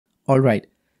Alright,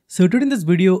 so today in this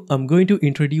video, I'm going to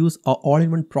introduce our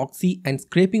all-in-one proxy and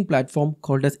scraping platform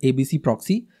called as ABC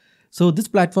Proxy. So this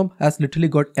platform has literally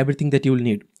got everything that you'll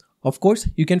need. Of course,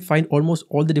 you can find almost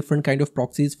all the different kind of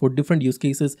proxies for different use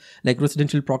cases like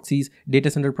residential proxies, data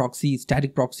center proxy,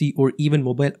 static proxy, or even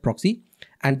mobile proxy.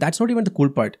 And that's not even the cool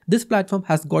part. This platform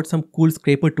has got some cool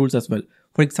scraper tools as well.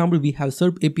 For example, we have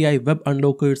Serp API, web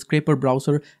unlocker, scraper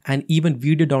browser, and even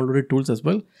video downloader tools as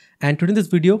well. And today in this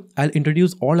video, I'll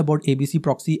introduce all about ABC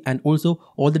Proxy and also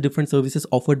all the different services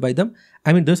offered by them.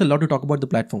 I mean, there's a lot to talk about the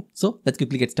platform. So let's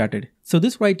quickly get started. So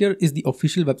this right here is the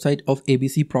official website of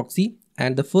ABC Proxy.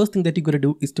 And the first thing that you're going to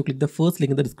do is to click the first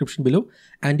link in the description below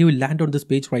and you will land on this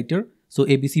page right here. So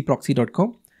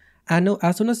abcproxy.com. And now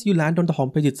as soon as you land on the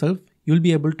homepage itself, you'll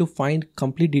be able to find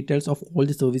complete details of all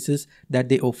the services that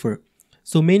they offer.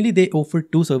 So mainly they offer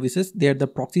two services. They are the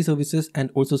proxy services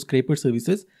and also scraper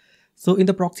services. So in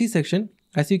the proxy section,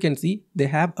 as you can see, they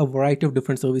have a variety of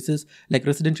different services like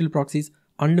residential proxies,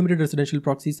 unlimited residential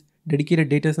proxies, dedicated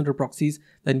data center proxies,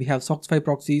 then we have SOC 5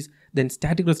 proxies, then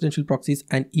static residential proxies,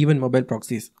 and even mobile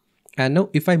proxies. And now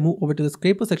if I move over to the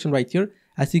scraper section right here,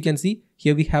 as you can see,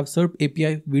 here we have Serp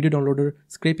API, video downloader,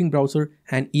 scraping browser,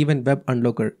 and even web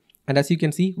unlocker. And as you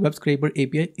can see, web scraper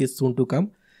API is soon to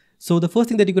come. So the first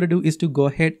thing that you're going to do is to go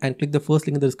ahead and click the first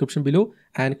link in the description below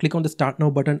and click on the start now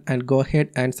button and go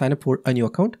ahead and sign up for a new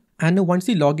account. And now once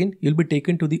you log in, you'll be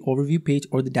taken to the overview page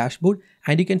or the dashboard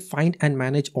and you can find and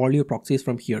manage all your proxies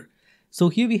from here. So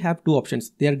here we have two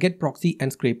options. They are get proxy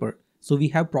and scraper. So we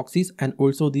have proxies and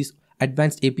also these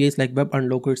advanced APIs like web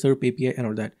unlocker, Serp API and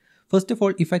all that. First of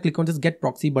all, if I click on this get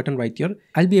proxy button right here,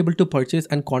 I'll be able to purchase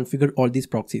and configure all these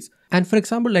proxies. And for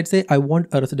example, let's say I want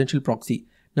a residential proxy.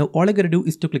 Now all I gotta do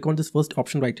is to click on this first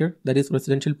option right here, that is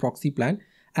residential proxy plan.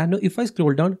 And now if I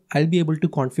scroll down, I'll be able to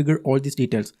configure all these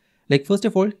details. Like first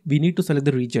of all, we need to select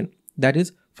the region. That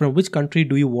is, from which country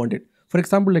do you want it? For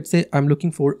example, let's say I'm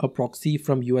looking for a proxy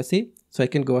from USA. So I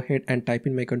can go ahead and type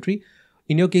in my country.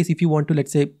 In your case, if you want to,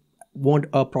 let's say, want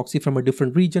a proxy from a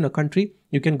different region or country,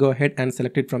 you can go ahead and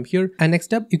select it from here. And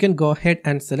next up, you can go ahead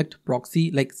and select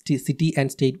proxy like city and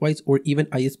state wise or even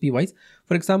ISP wise.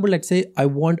 For example, let's say I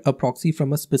want a proxy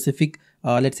from a specific,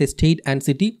 let's say state and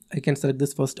city. I can select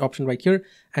this first option right here.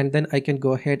 And then I can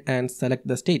go ahead and select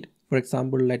the state. For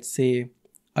example, let's say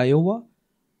Iowa,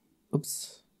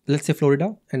 let's say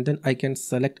Florida. And then I can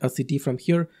select a city from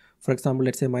here. For example,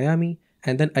 let's say Miami.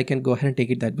 And then I can go ahead and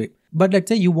take it that way. But let's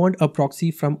say you want a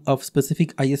proxy from a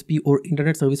specific ISP or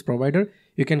internet service provider.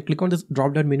 You can click on this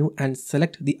drop down menu and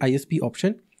select the ISP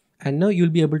option. And now you'll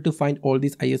be able to find all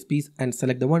these ISPs and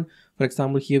select the one. For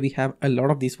example, here we have a lot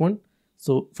of this one.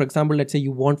 So for example, let's say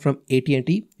you want from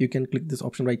AT&T, you can click this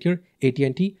option right here,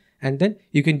 AT&T. And then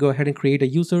you can go ahead and create a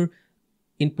user,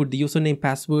 input the username,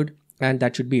 password, and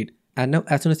that should be it. And now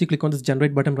as soon as you click on this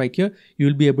generate button right here, you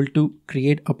will be able to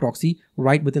create a proxy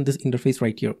right within this interface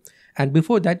right here. And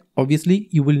before that, obviously,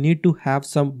 you will need to have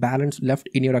some balance left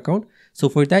in your account. So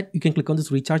for that, you can click on this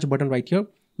recharge button right here,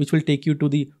 which will take you to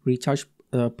the recharge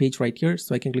page right here.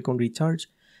 So I can click on recharge.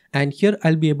 And here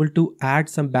I'll be able to add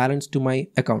some balance to my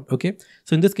account. Okay.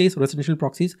 So in this case, residential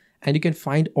proxies, and you can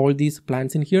find all these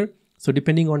plans in here. So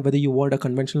depending on whether you want a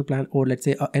conventional plan or let's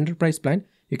say an enterprise plan,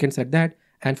 you can select that.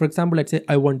 And for example, let's say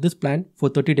I want this plan for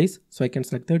 30 days. So I can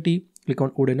select 30, click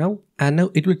on order now. And now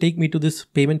it will take me to this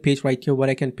payment page right here where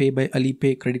I can pay by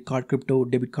Alipay, credit card, crypto,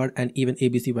 debit card, and even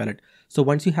ABC wallet. So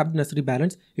once you have the necessary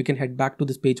balance, you can head back to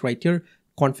this page right here,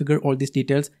 configure all these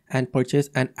details and purchase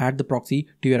and add the proxy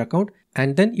to your account.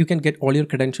 And then you can get all your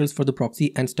credentials for the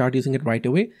proxy and start using it right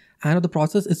away. And the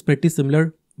process is pretty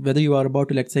similar whether you are about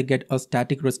to, let's say, get a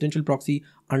static residential proxy,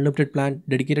 unlimited plan,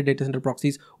 dedicated data center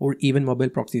proxies, or even mobile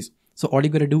proxies. So all you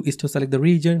gotta do is to select the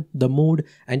region, the mode,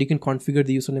 and you can configure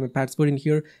the username and password in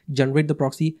here, generate the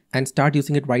proxy and start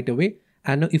using it right away.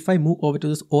 And now if I move over to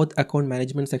this auth account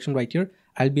management section right here,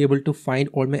 I'll be able to find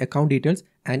all my account details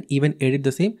and even edit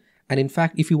the same. And in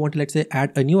fact, if you want to, let's say,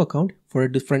 add a new account for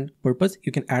a different purpose,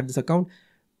 you can add this account,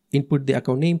 input the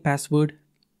account name, password.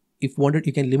 If wanted,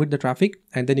 you can limit the traffic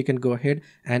and then you can go ahead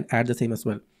and add the same as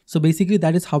well. So basically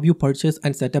that is how you purchase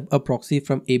and set up a proxy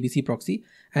from ABC Proxy.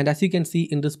 And as you can see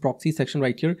in this proxy section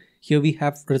right here, here we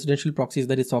have residential proxies,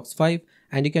 that is SOC 5,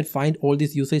 and you can find all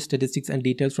these usage statistics and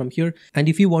details from here. And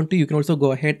if you want to, you can also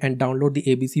go ahead and download the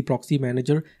ABC Proxy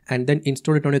Manager and then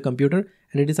install it on your computer.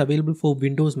 And it is available for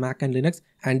Windows, Mac and Linux.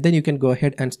 And then you can go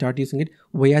ahead and start using it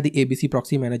via the ABC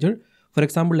Proxy Manager. For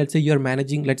example, let's say you're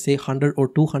managing, let's say 100 or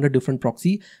 200 different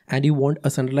proxy and you want a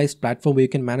centralized platform where you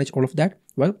can manage all of that.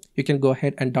 Well, you can go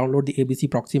ahead and download the ABC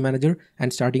Proxy Manager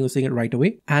and start using it right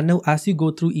away. And now as you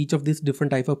go through each of these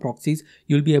different type of proxies,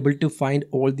 you'll be able to find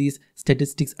all these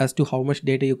statistics as to how much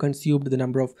data you consumed, the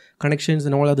number of connections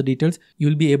and all other details.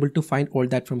 You'll be able to find all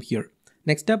that from here.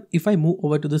 Next up, if I move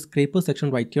over to the scraper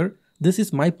section right here, this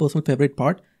is my personal favorite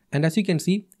part. And as you can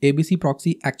see, ABC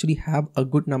Proxy actually have a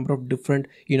good number of different,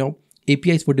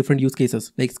 APIs for different use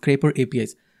cases, like scraper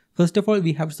APIs. First of all,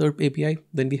 we have Serp API,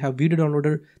 then we have video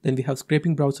downloader, then we have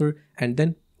scraping browser, and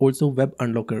then also web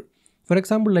unlocker. For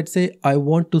example, let's say I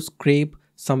want to scrape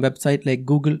some website like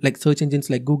Google, like search engines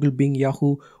like Google, Bing,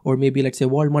 Yahoo, or maybe let's say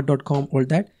Walmart.com, all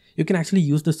that. You can actually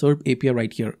use the Serp API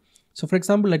right here. So for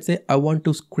example, let's say I want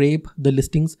to scrape the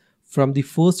listings from the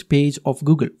first page of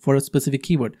Google for a specific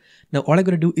keyword. Now all I'm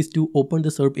going to do is to open the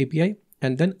Serp API,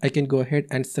 and then I can go ahead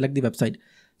and select the website.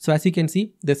 So as you can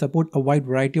see, they support a wide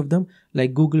variety of them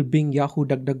like Google, Bing, Yahoo,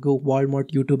 DuckDuckGo,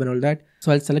 Walmart, YouTube and all that.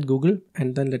 So I'll select Google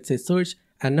and then let's say search,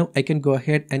 and now I can go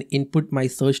ahead and input my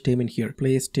search term in here,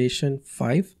 PlayStation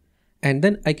 5, and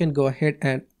then I can go ahead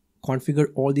and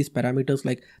configure all these parameters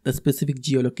like the specific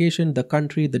geolocation, the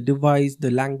country, the device,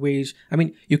 the language. I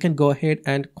mean, you can go ahead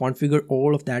and configure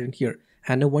all of that in here.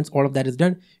 And now once all of that is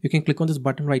done, you can click on this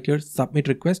button right here, submit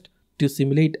request, to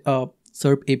simulate a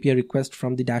Serp API request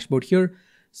from the dashboard here.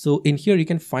 So in here, you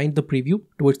can find the preview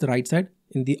towards the right side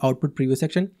in the output preview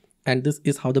section. And this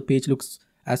is how the page looks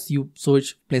as you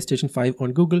search PlayStation 5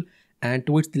 on Google. And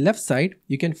towards the left side,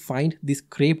 you can find the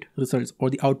scraped results or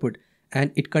the output.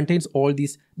 And it contains all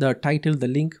these, the title, the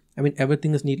link, I mean,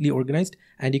 everything is neatly organized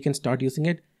and you can start using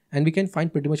it. And we can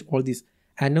find pretty much all these.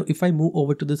 And now if I move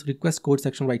over to this request code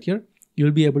section right here,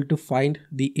 you'll be able to find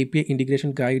the API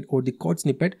integration guide or the code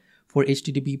snippet for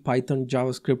HTTP, Python,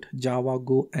 JavaScript, Java,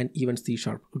 Go, and even C#.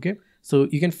 Okay, so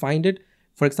you can find it.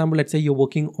 For example, let's say you're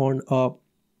working on a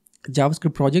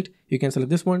JavaScript project, you can select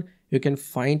this one. You can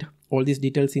find all these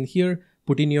details in here,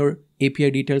 put in your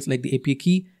API details like the API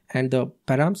key and the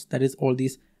params, that is all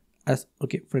these as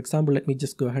okay. For example, let me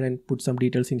just go ahead and put some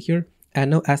details in here.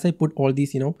 And now as I put all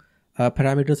these,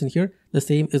 parameters in here, the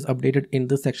same is updated in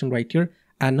this section right here.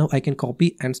 And now I can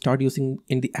copy and start using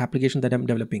in the application that I'm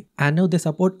developing. And now they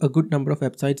support a good number of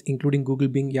websites, including Google,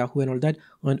 Bing, Yahoo, and all that,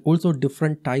 and also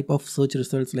different type of search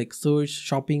results like search,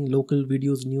 shopping, local,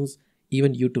 videos, news,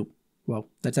 even YouTube. Wow,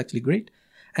 that's actually great.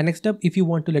 And next up, if you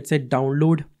want to, let's say,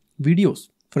 download videos,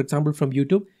 for example, from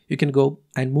YouTube, you can go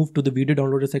and move to the video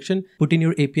downloader section, put in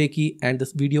your API key and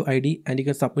this video ID, and you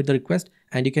can submit the request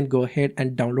and you can go ahead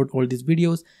and download all these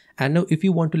videos. And now if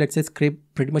you want to, let's say, scrape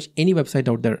pretty much any website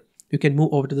out there, you can move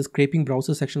over to the scraping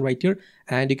browser section right here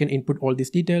and you can input all these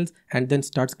details and then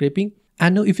start scraping.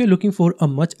 And now if you're looking for a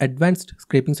much advanced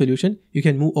scraping solution, you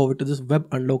can move over to this web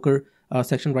unlocker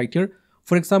section right here.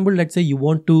 For example, let's say you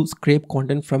want to scrape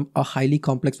content from a highly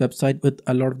complex website with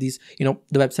a lot of these, the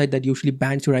website that usually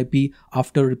bans your IP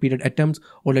after repeated attempts,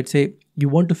 or let's say you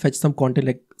want to fetch some content,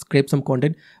 like scrape some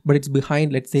content, but it's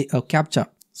behind, let's say, a CAPTCHA.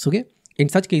 So, okay. In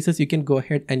such cases, you can go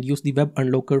ahead and use the web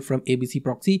unlocker from ABC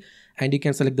Proxy, and you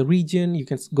can select the region. You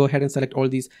can go ahead and select all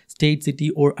these state,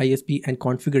 city, or ISP and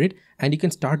configure it, and you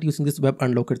can start using this web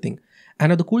unlocker thing.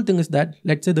 And now the cool thing is that,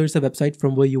 let's say there's a website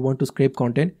from where you want to scrape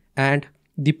content, and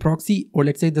the proxy, or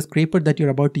let's say the scraper that you're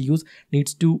about to use,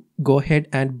 needs to go ahead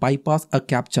and bypass a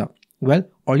CAPTCHA. Well,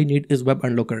 all you need is web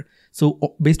unlocker. So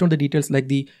based on the details like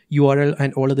the URL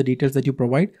and all of the details that you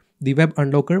provide, the web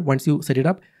unlocker, once you set it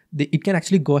up, it can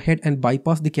actually go ahead and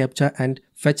bypass the CAPTCHA and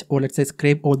fetch, or let's say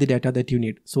scrape all the data that you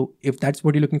need. So if that's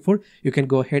what you're looking for, you can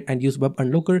go ahead and use web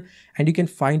unlocker, and you can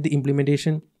find the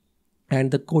implementation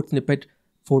and the code snippet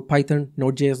for Python,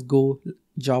 Node.js, Go,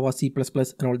 Java, C++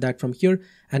 and all that from here.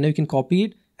 And now you can copy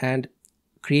it and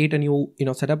create a new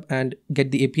setup and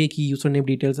get the API key, username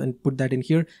details, and put that in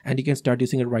here, and you can start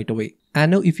using it right away.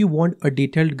 And now if you want a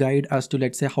detailed guide as to,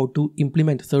 let's say, how to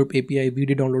implement Serp API,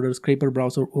 video downloader, scraper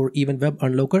browser, or even web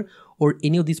unlocker, or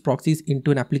any of these proxies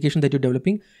into an application that you're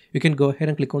developing, you can go ahead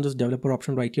and click on this developer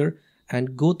option right here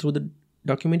and go through the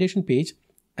documentation page.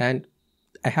 And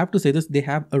I have to say this, they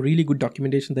have a really good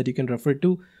documentation that you can refer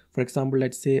to. For example,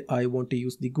 let's say I want to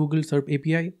use the Google Serp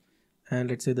API and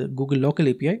let's say the Google local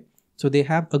API. So they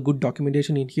have a good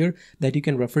documentation in here that you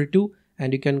can refer to,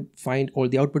 and you can find all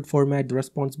the output format, the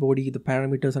response body, the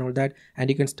parameters and all that, and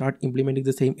you can start implementing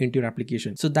the same into your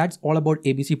application. So that's all about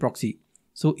ABC Proxy.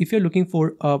 So if you're looking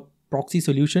for a proxy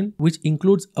solution which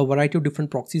includes a variety of different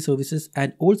proxy services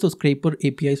and also scraper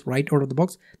APIs right out of the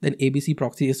box, then ABC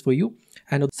Proxy is for you.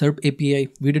 And Serp API,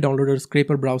 video downloader,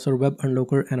 scraper browser, web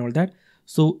unlocker and all that.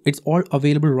 So it's all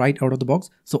available right out of the box.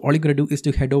 So all you gotta do is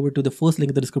to head over to the first link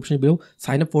in the description below,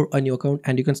 sign up for a new account,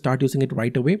 and you can start using it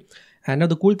right away. And now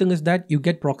the cool thing is that you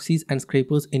get proxies and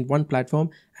scrapers in one platform,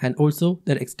 and also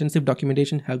their extensive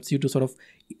documentation helps you to sort of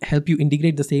help you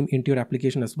integrate the same into your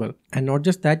application as well. And not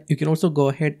just that, you can also go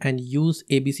ahead and use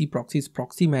ABC Proxy's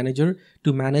proxy manager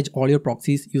to manage all your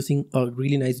proxies using a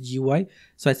really nice GUI.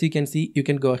 So as you can see, you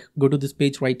can go to this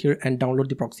page right here and download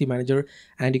the proxy manager,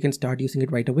 and you can start using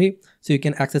it right away. So you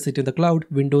can access it in the cloud,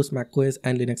 Windows, macOS,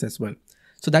 and Linux as well.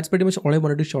 So that's pretty much all I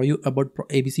wanted to show you about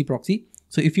ABC Proxy.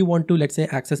 So if you want to, let's say,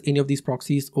 access any of these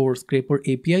proxies or scraper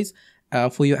APIs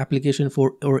for your application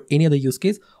or any other use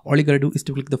case, all you gotta do is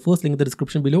to click the first link in the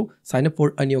description below, sign up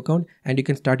for a new account, and you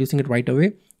can start using it right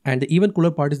away. And the even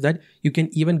cooler part is that you can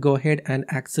even go ahead and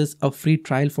access a free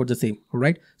trial for the same. All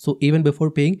right. So even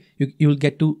before paying, you'll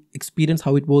get to experience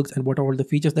how it works and what are all the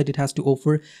features that it has to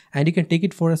offer, and you can take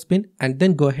it for a spin and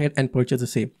then go ahead and purchase the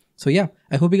same. So yeah,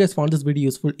 I hope you guys found this video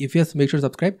useful. If yes, make sure to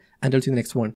subscribe, and I'll see you in the next one.